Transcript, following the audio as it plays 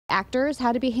actors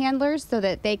how to be handlers so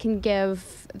that they can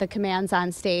give the commands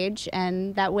on stage.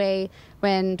 And that way,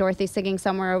 when Dorothy's singing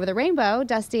Somewhere Over the Rainbow,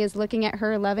 Dusty is looking at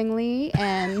her lovingly,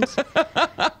 and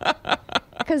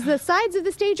because the sides of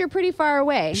the stage are pretty far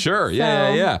away. Sure,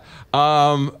 yeah.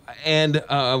 And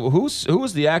who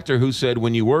was the actor who said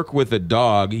when you work with a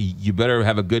dog, you better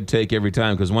have a good take every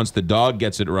time, because once the dog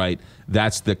gets it right,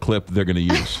 that's the clip they're going to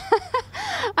use?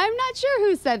 I'm not sure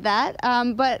who said that,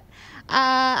 but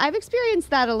I've experienced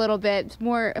that a little bit.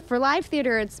 More for live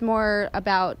theater, it's more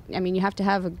about, I mean, you have to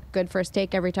have a good first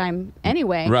take every time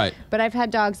anyway. Right. But I've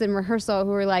had dogs in rehearsal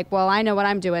who are like, well, I know what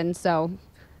I'm doing, so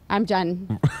I'm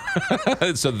done.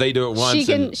 So they do it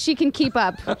once. She can keep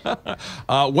up.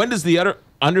 When does the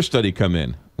understudy come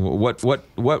in? What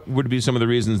would be some of the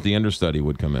reasons the understudy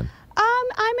would come in?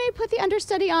 I may put the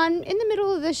understudy on in the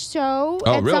middle of the show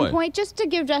at some point, just to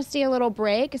give Dusty a little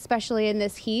break, especially in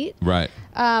this heat. Right.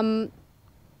 I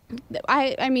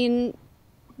mean,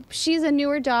 she's a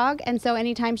newer dog, and so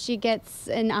anytime she gets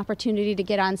an opportunity to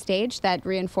get on stage, that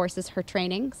reinforces her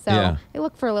training. So I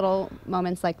look for little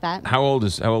moments like that. How old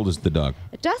is the dog?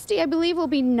 Dusty, I believe, will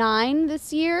be 9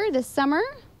 this summer.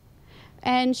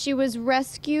 And she was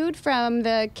rescued from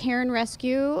the Cairn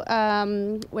Rescue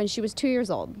when she was 2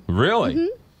 years old. Really? Mm-hmm.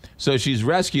 So she's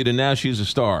rescued, and now she's a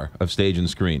star of stage and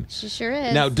screen. She sure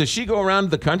is. Now, does she go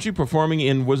around the country performing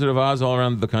in Wizard of Oz all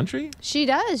around the country? She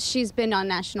does. She's been on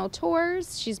national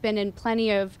tours. She's been in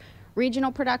plenty of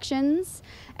regional productions.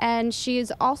 And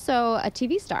she's also a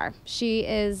TV star. She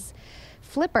is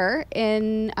Flipper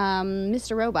in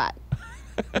Mr. Robot.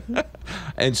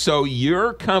 And so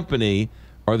your company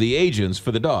are the agents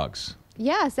for the dogs.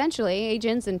 Yeah, essentially.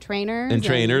 Agents and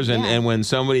trainers. And when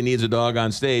somebody needs a dog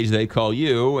on stage, they call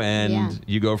you, and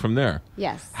you go from there.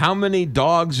 Yes. How many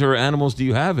dogs or animals do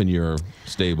you have in your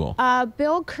stable?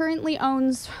 Bill currently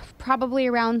owns probably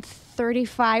around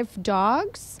 35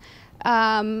 dogs,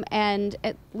 and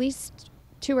at least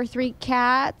 2 or 3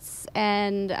 cats,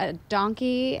 and a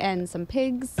donkey, and some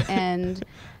pigs, and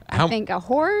I think a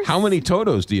horse. How many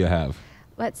Totos do you have?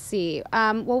 Let's see.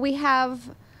 Well, we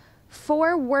have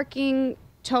 4 working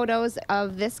Totos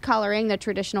of this coloring, the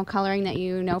traditional coloring that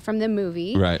you know from the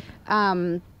movie. Right.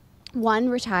 1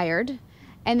 retired.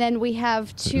 And then we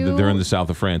have 2... They're in the south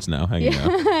of France now, hanging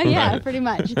out. Yeah, Right. pretty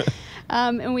much.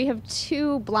 And we have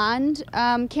 2 blonde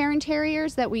Cairn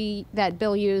Terriers that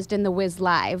Bill used in the Wiz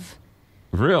Live.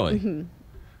 Really? Mm-hmm.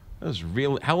 That's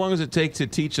real. How long does it take to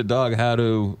teach a dog how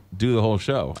to do the whole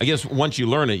show? I guess once you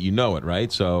learn it, you know it,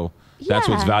 right? So that's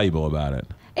what's valuable about it.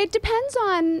 It depends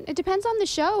on the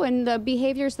show and the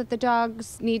behaviors that the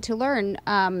dogs need to learn.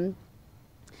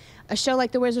 A show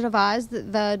like The Wizard of Oz,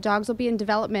 the dogs will be in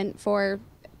development for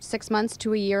 6 months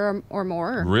to a year or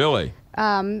more. Really?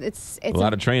 It's a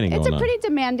lot of training going on. It's a pretty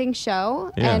demanding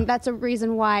show, Yeah. and that's a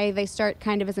reason why they start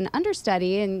kind of as an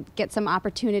understudy and get some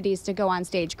opportunities to go on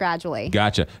stage gradually.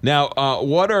 Gotcha. Now,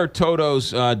 what are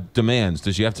Toto's demands?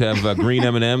 Does she have to have green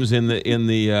M&Ms in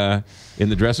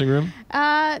the dressing room?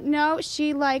 No,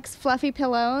 she likes fluffy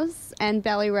pillows and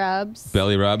belly rubs.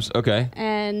 Belly rubs, okay.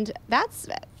 And that's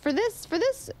for this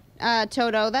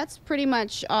Toto. That's pretty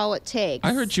much all it takes.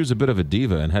 I heard she was a bit of a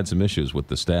diva and had some issues with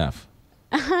the staff.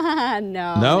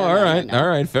 No. All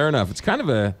right, fair enough. It's kind of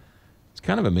a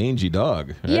mangy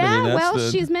dog. Right? Yeah, I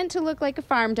mean, she's meant to look like a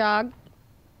farm dog,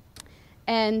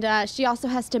 and she also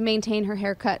has to maintain her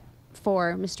haircut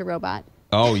for Mr. Robot.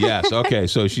 Oh yes, okay.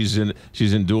 So she's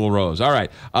in dual roles. All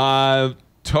right.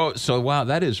 So wow,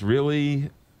 that is really,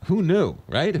 who knew,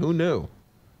 right? Who knew?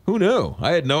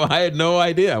 I had no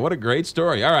idea. What a great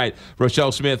story. All right,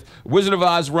 Rochelle Smith. Wizard of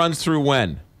Oz runs through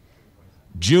when?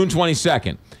 June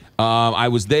 22nd. I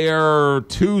was there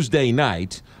Tuesday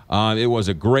night. It was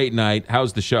a great night.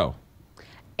 How's the show?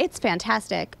 It's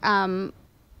fantastic.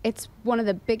 It's one of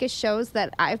the biggest shows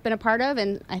that I've been a part of,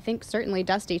 and I think certainly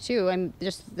Dusty too, and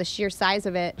just the sheer size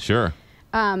of it. Sure.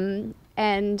 And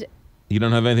you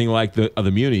don't have anything like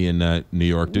the Muni in New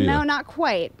York, do you? No, not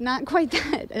quite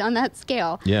that on that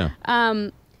scale. Yeah.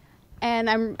 And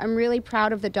I'm really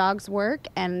proud of the dog's work,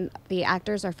 and the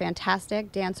actors are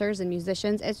fantastic, dancers and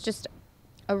musicians. It's just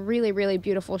a really, really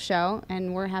beautiful show,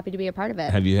 and we're happy to be a part of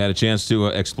it. Have you had a chance to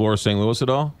explore St. Louis at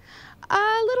all?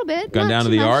 A little bit. Gone down to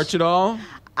the Arch at all?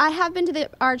 I have been to the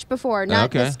Arch before,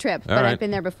 not this trip, but I've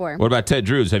been there before. What about Ted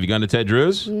Drew's? Have you gone to Ted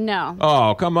Drew's? No.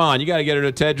 Oh, come on. You got to get her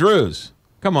to Ted Drew's.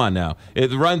 Come on now.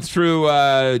 It runs through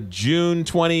June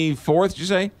 24th, did you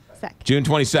say? June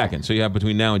 22nd. So you have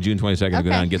between now and June 22nd to go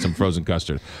down and get some frozen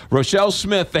custard. Rochelle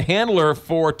Smith, the handler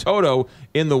for Toto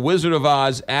in The Wizard of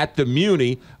Oz at the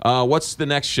Muni. What's the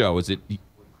next show? Is it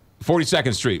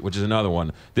 42nd Street, which is another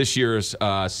one? This year's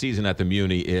season at the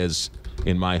Muni is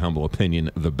in my humble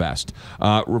opinion, the best.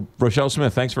 Rochelle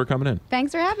Smith, thanks for coming in.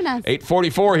 Thanks for having us.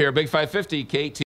 8:44 here, Big 550, KT.